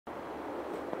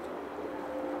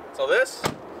So that's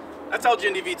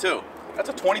LG V2. That's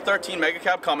a 2013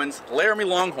 MegaCab Cummins Laramie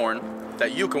Longhorn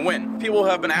that you can win. People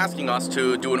have been asking us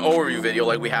to do an overview video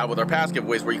like we have with our past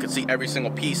giveaways, where you can see every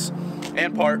single piece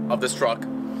and part of this truck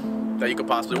that you could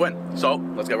possibly win. So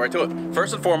let's get right to it.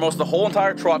 First and foremost, the whole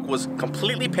entire truck was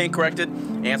completely paint corrected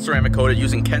and ceramic coated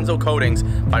using Kenzo coatings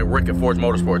by Rick at Forge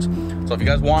Motorsports. So if you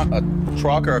guys want a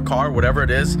truck or a car, whatever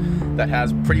it is, that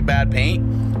has pretty bad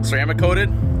paint, ceramic coated,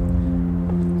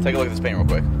 take a look at this paint real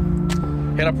quick.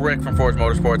 Hit up Rick from Forge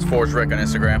Motorsports, Forge Rick on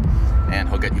Instagram, and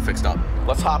he'll get you fixed up.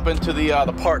 Let's hop into the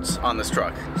parts on this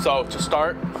truck. So to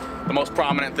start, the most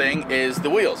prominent thing is the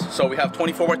wheels. So we have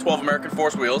 24x12 American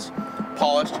Force wheels,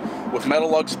 polished with metal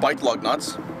lug spiked lug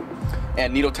nuts,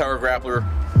 and Nitto Terra Grappler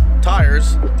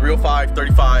tires, 305,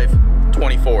 35,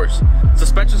 24s.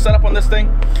 Suspension setup on this thing,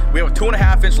 we have a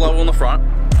 2.5-inch level in the front,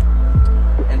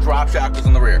 and drop shackles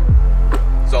in the rear.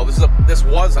 So this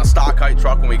was a stock height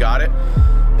truck when we got it.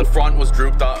 The front was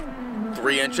drooped up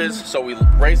 3 inches, so we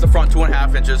raised the front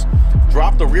 2.5 inches,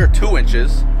 dropped the rear 2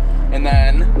 inches, and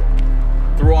then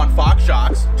threw on Fox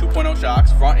shocks, 2.0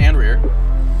 shocks, front and rear.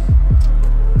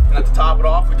 And to top it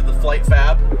off, we did the Flight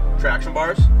Fab traction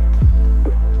bars,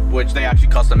 which they actually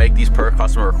custom make these per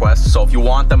customer request. So if you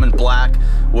want them in black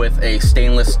with a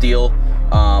stainless steel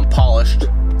polished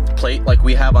plate like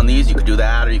we have on these, you could do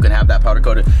that, or you can have that powder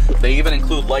coated. They even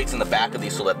include lights in the back of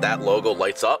these so that that logo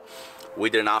lights up. We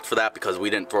didn't opt for that because we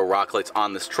didn't throw rock lights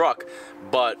on this truck,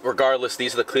 but regardless,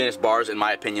 these are the cleanest bars in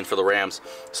my opinion for the Rams,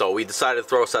 so we decided to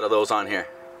throw a set of those on here.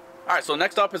 Alright, so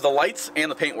next up is the lights and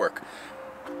the paintwork.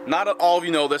 Not all of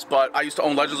you know this, but I used to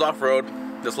own Legends Off-Road,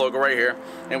 this logo right here,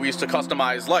 and we used to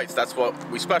customize lights. That's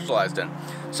what we specialized in.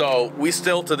 So we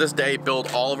still to this day build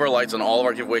all of our lights on all of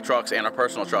our giveaway trucks and our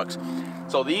personal trucks.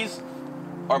 So these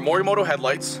are Morimoto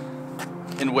headlights,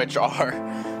 in which are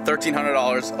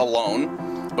 $1,300 alone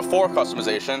before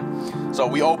customization. So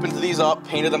we opened these up,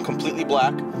 painted them completely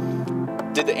black,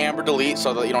 did the amber delete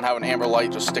so that you don't have an amber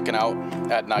light just sticking out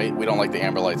at night. We don't like the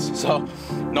amber lights. So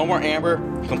no more amber,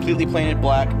 completely painted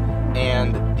black,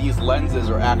 and these lenses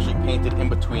are actually painted in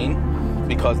between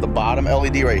because the bottom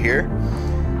LED right here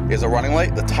is a running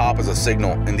light, the top is a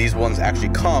signal, and these ones actually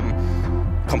come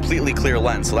completely clear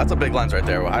lens. So that's a big lens right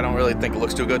there. I don't really think it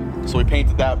looks too good. So we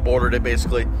painted that, bordered it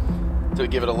basically to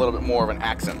give it a little bit more of an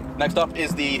accent. Next up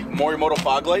is the Morimoto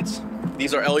fog lights.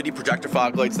 These are LED projector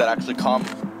fog lights that actually come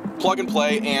plug and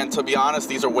play, and to be honest,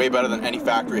 these are way better than any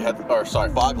factory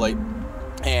fog light,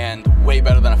 and way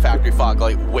better than a factory fog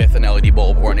light with an LED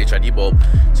bulb or an HID bulb.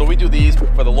 So we do these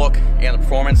for the look and the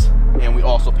performance, and we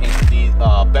also paint these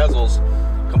bezels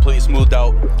completely smoothed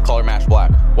out, color match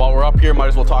black. While we're up here, might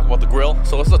as well talk about the grill.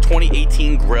 So this is a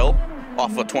 2018 grill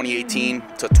off of a 2018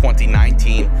 to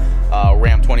 2019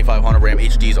 Ram 2500 Ram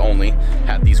HDs only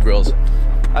had these grills.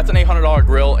 That's an $800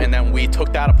 grill, and then we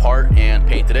took that apart and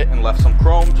painted it and left some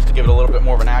chrome just to give it a little bit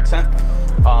more of an accent.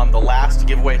 The last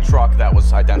giveaway truck that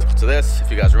was identical to this,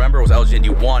 if you guys remember, was LG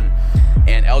Indy1,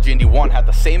 and LG Indy1 had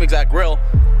the same exact grill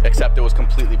except it was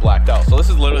completely blacked out. So this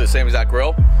is literally the same exact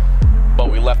grill,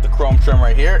 but we left the chrome trim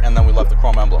right here, and then we left the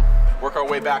chrome emblem. Work our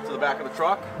way back to the back of the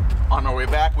truck. On our way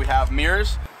back, we have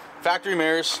mirrors, factory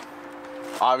mirrors,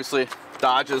 obviously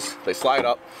Dodges, they slide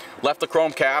up. Left the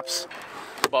chrome caps,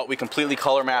 but we completely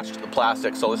color matched the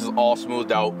plastic, so this is all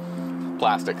smoothed out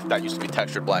plastic. That used to be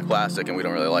textured black plastic, and we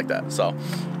don't really like that. So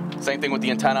same thing with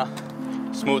the antenna,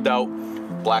 smoothed out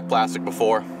black plastic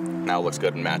before, now it looks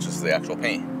good and matches the actual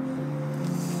paint.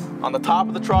 On the top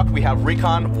of the truck, we have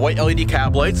Recon white LED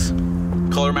cab lights,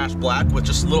 color matched black with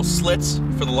just little slits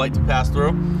for the light to pass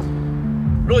through.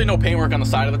 Really no paintwork on the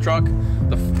side of the truck.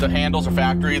 The handles are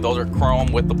factory, those are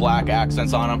chrome with the black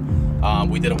accents on them.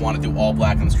 We didn't want to do all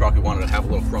black in this truck, we wanted to have a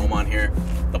little chrome on here,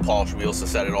 the polished wheels to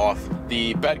set it off.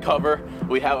 The bed cover,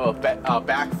 we have a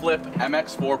backflip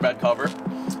MX4 bed cover.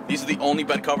 These are the only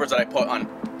bed covers that I put on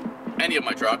any of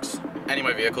my trucks, any of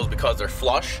my vehicles, because they're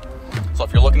flush. So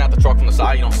if you're looking at the truck from the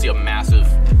side, you don't see a massive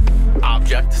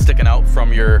object sticking out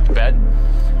from your bed.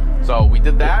 So we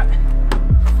did that.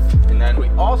 And then we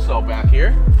also, back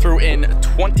here, threw in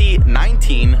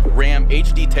 2019 Ram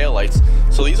HD taillights.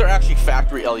 So these are actually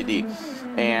factory LED.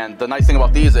 And the nice thing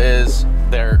about these is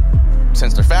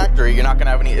since they're factory, you're not gonna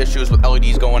have any issues with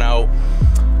LEDs going out.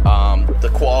 The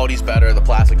quality's better, the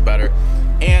plastic's better,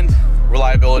 and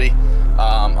reliability.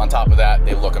 On top of that,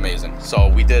 they look amazing. So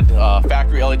we did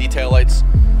factory LED taillights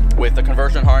with the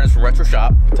conversion harness from Retro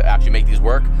Shop to actually make these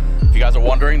work. If you guys are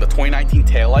wondering, the 2019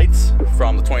 taillights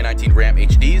from the 2019 Ram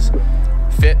HDs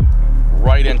fit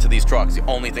right into these trucks. The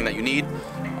only thing that you need,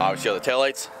 obviously, are the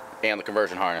taillights and the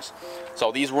conversion harness.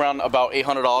 So these run about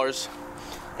 $800.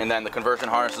 and then the conversion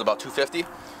harness is about $250.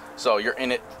 So you're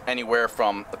in it anywhere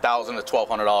from $1,000 to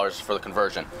 $1,200 for the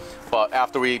conversion. But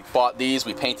after we bought these,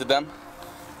 we painted them.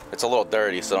 It's a little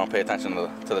dirty, so don't pay attention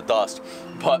to the dust.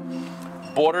 But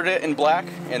bordered it in black,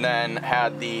 and then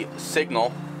had the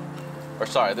signal, or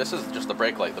sorry, this is just the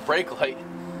brake light. The brake light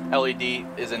LED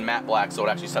is in matte black, so it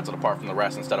actually sets it apart from the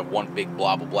rest instead of one big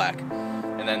blob of black.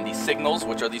 And then the signals,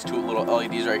 which are these two little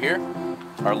LEDs right here,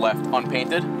 are left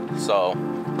unpainted, so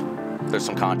there's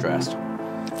some contrast.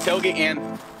 Tailgate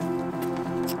handle.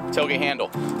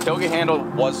 Tailgate handle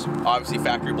was obviously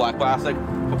factory black plastic,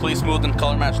 completely smooth and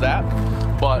color matched that.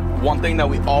 But one thing that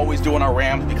we always do in our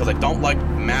Rams, because I don't like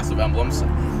massive emblems,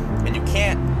 and you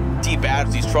can't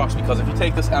debadge these trucks, because if you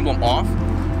take this emblem off,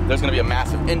 there's gonna be a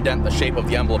massive indent the shape of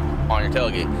the emblem on your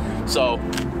tailgate. So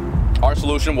our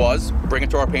solution was bring it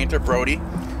to our painter, Brody,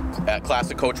 at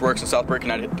Classic Coach Works in Southbury,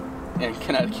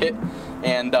 Connecticut,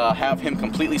 and have him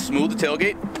completely smooth the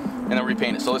tailgate and then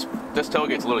repaint it. So this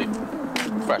tailgate's literally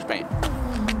fresh paint.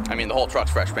 I mean, the whole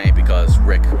truck's fresh paint because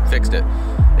Rick fixed it.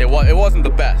 It wasn't the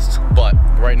best, but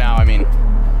right now, I mean,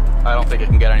 I don't think it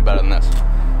can get any better than this.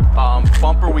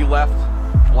 Bumper we left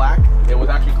black. It was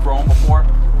actually chrome before.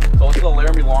 So this is a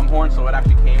Laramie Longhorn, so it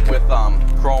actually came with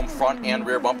chrome front and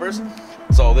rear bumpers.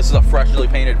 So this is a freshly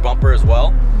painted bumper as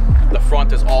well. The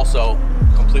front is also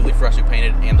completely freshly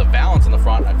painted, and the valance in the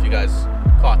front, if you guys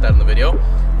caught that in the video,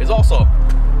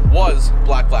 was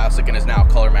black plastic and is now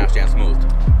color matched and smoothed.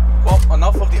 Well,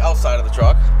 enough of the outside of the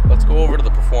truck. Let's go over to the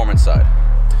performance side.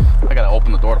 I gotta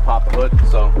open the door to pop the hood,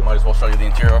 so might as well show you the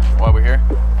interior while we're here.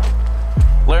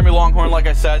 Laramie Longhorn, like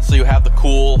I said, so you have the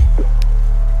cool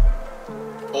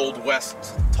Old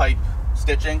West type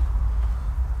stitching.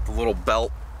 The little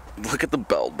belt. Look at the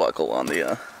belt buckle on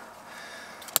the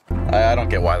I don't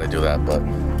get why they do that, but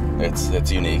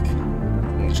it's unique.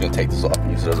 I'm just gonna take this off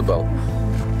and use it as a belt.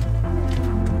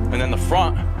 And then the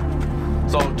front.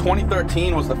 So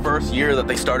 2013 was the first year that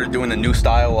they started doing the new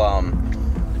style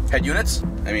head units.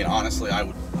 I mean, honestly, I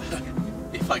would,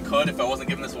 if I wasn't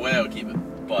giving this away, I would keep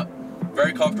it. But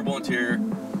very comfortable interior,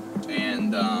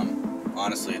 and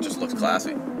honestly, it just looks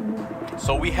classy.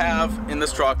 So we have in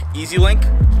this truck EasyLink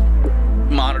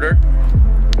monitor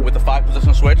with the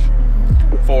 5-position switch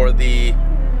for the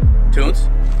tunes,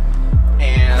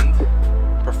 and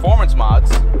performance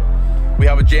mods. We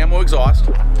have a JAMO exhaust,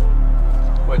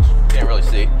 which you can't really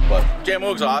see, but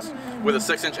JAMO exhaust with a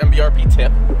 6-inch MBRP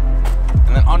tip.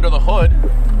 And then under the hood,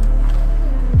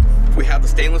 we have the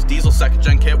stainless diesel 2nd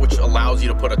gen kit, which allows you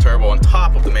to put a turbo on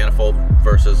top of the manifold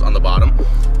versus on the bottom,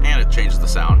 and it changes the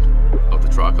sound of the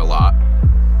truck a lot,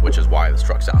 which is why this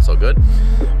truck sounds so good.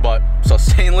 But so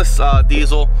stainless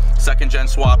diesel 2nd gen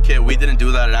swap kit, we didn't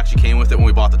do that. It actually came with it when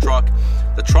we bought the truck.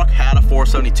 The truck had a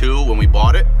 472 when we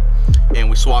bought it, and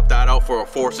we swapped that out for a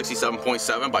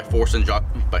 467.7 by force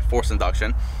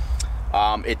induction.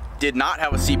 It did not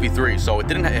have a CP3, so it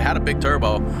had a big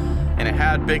turbo, and it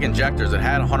had big injectors. It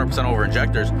had 100% over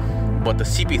injectors, but the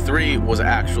CP3 was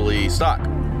actually stuck.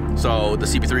 So the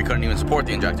CP3 couldn't even support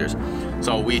the injectors.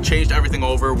 So we changed everything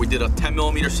over. We did a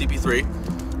 10mm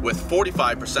CP3 with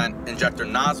 45% injector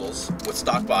nozzles with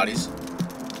stock bodies.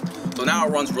 So now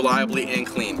it runs reliably and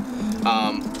clean.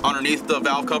 Underneath the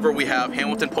valve cover, we have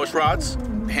Hamilton push rods,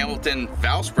 Hamilton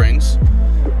valve springs,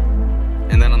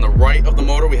 and then on the right of the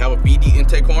motor, we have a BD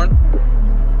intake horn.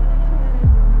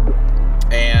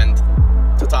 And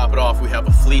to top it off, we have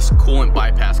a fleece coolant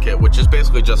bypass kit, which is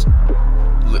basically just,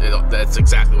 that's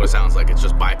exactly what it sounds like. It's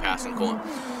just bypassing coolant.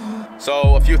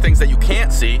 So a few things that you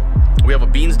can't see, we have a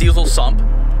Beans diesel sump,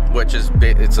 which is,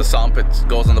 it's a sump, it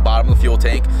goes on the bottom of the fuel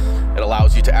tank. It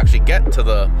allows you to actually get to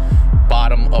the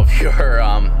bottom of your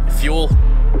fuel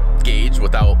gauge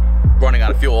without running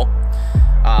out of fuel.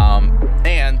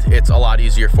 And it's a lot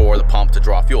easier for the pump to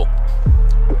draw fuel.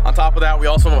 On top of that, we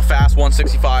also have a fast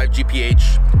 165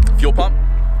 GPH fuel pump,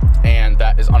 and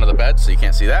that is under the bed, so you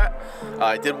can't see that.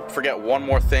 I did forget one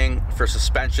more thing for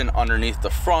suspension underneath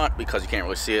the front, because you can't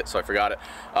really see it, so I forgot it.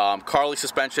 Carly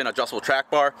suspension, adjustable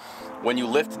track bar. When you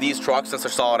lift these trucks, since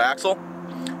they're solid axle,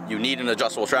 you need an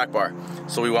adjustable track bar.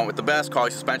 So we went with the best,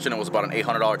 Carly suspension. It was about an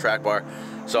 $800 track bar.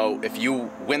 So if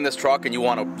you win this truck and you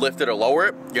want to lift it or lower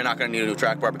it, you're not going to need a new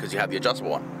track bar because you have the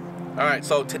adjustable one. All right,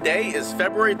 so today is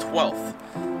February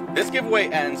 12th. This giveaway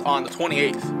ends on the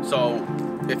 28th. So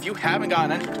if you haven't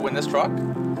gotten entered to win this truck,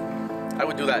 I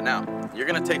would do that now. You're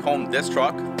going to take home this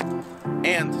truck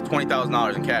and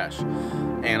 $20,000 in cash.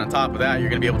 And on top of that, you're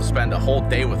going to be able to spend a whole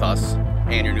day with us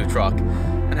and your new truck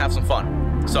and have some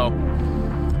fun. So,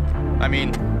 I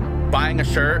mean, buying a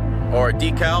shirt or a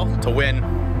decal to win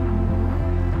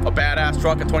a badass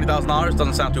truck at $20,000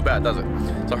 doesn't sound too bad, does it?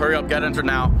 So hurry up, get entered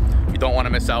now. You don't want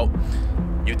to miss out.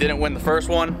 You didn't win the first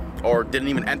one, or didn't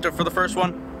even enter for the first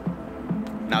one.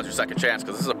 Now's your second chance,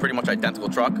 because this is a pretty much identical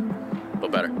truck,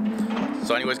 but better.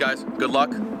 So anyways, guys, good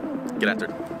luck. Get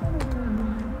entered.